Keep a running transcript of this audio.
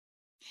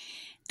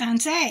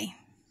Dansei.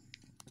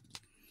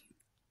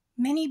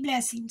 Many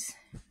blessings.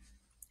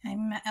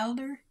 I'm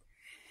Elder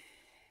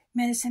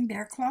Medicine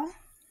Bearclaw.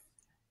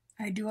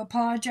 I do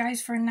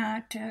apologize for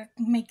not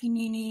making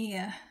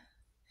any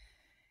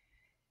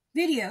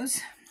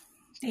videos.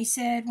 They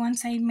said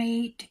once I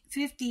made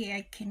 50,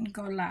 I can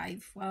go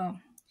live.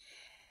 Well,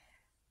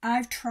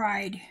 I've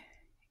tried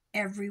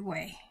every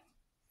way.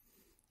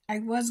 I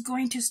was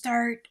going to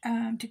start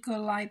to go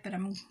live, but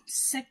I'm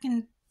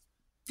second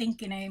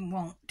thinking I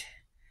won't.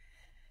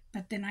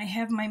 But then I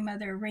have my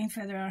mother,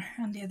 Rainfeather,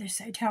 on the other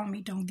side telling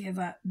me, don't give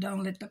up.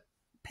 Don't let the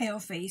pale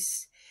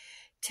face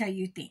tell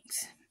you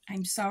things.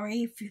 I'm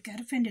sorry if you got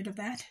offended of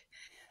that.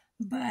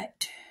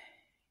 But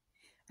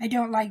I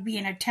don't like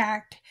being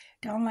attacked.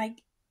 I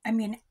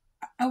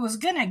was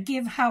going to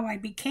give how I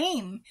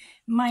became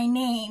my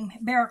name,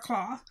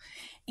 Bearclaw,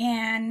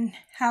 and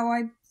how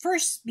I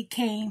first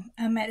became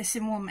a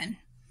medicine woman,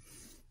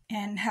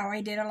 and how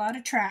I did a lot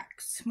of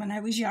tracks when I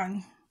was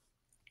young.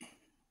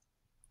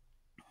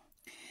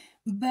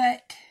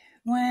 But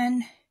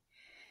when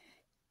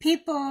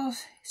people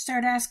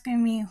start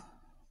asking me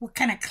what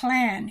kind of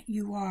clan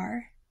you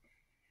are,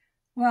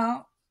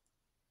 well,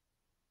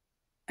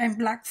 I'm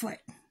Blackfoot,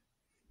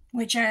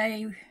 which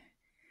I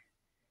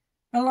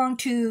belong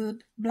to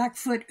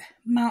Blackfoot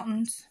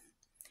Mountains,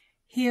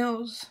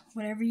 hills,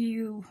 whatever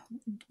you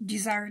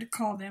desire to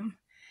call them.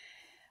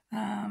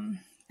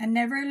 I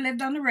never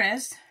lived on the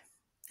res.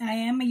 I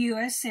am a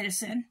U.S.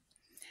 citizen.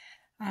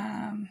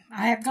 I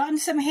have gotten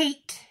some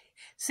hate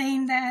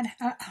saying that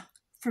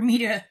for me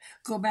to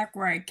go back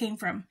where I came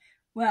from.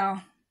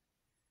 Well,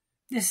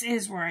 this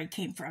is where I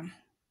came from.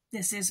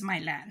 This is my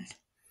land,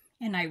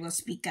 and I will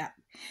speak up.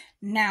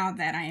 Now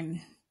that I'm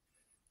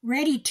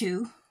ready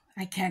to,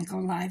 I can go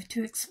live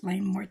to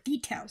explain more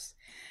details.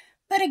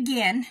 But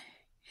again,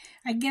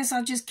 I guess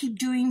I'll just keep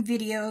doing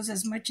videos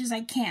as much as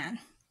I can,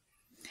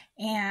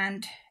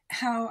 and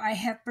how I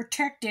have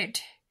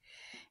protected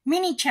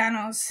many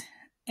channels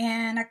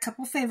and a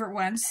couple favorite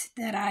ones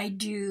that I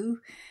do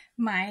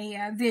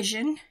my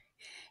vision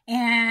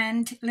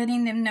and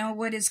letting them know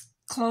what is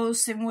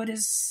close and what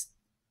is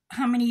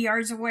how many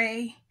yards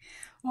away,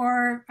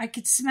 or I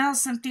could smell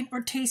something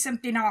or taste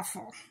something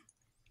awful.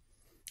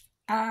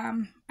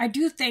 I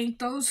do thank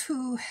those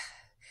who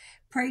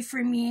pray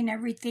for me and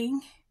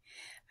everything.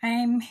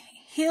 I'm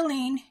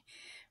healing,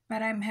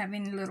 but I'm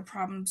having little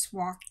problems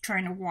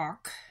trying to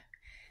walk.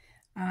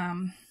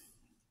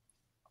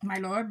 My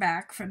lower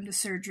back from the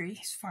surgery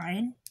is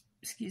fine.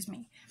 Excuse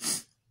me.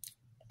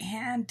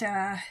 And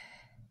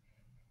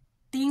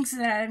things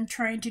that I'm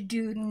trying to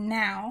do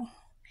now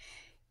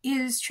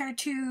is try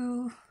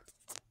to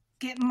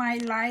get my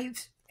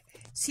life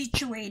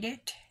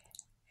situated,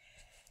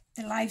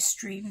 the live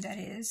stream that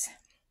is.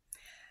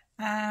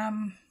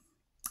 I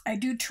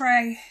do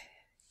try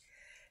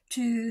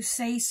to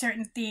say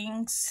certain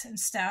things and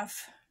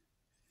stuff.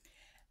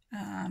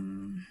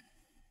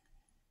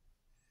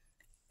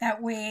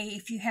 That way,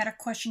 if you had a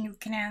question,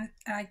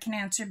 I can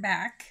answer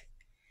back.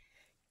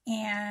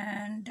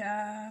 And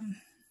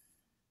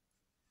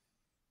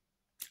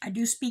I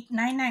do speak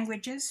 9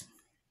 languages.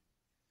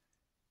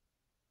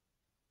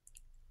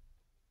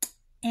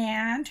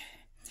 And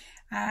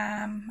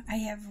I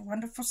have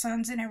wonderful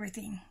sons and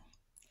everything.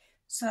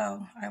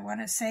 So I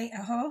want to say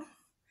aho,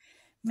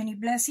 many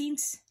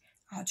blessings.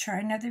 I'll try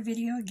another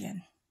video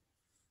again.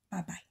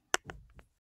 Bye-bye.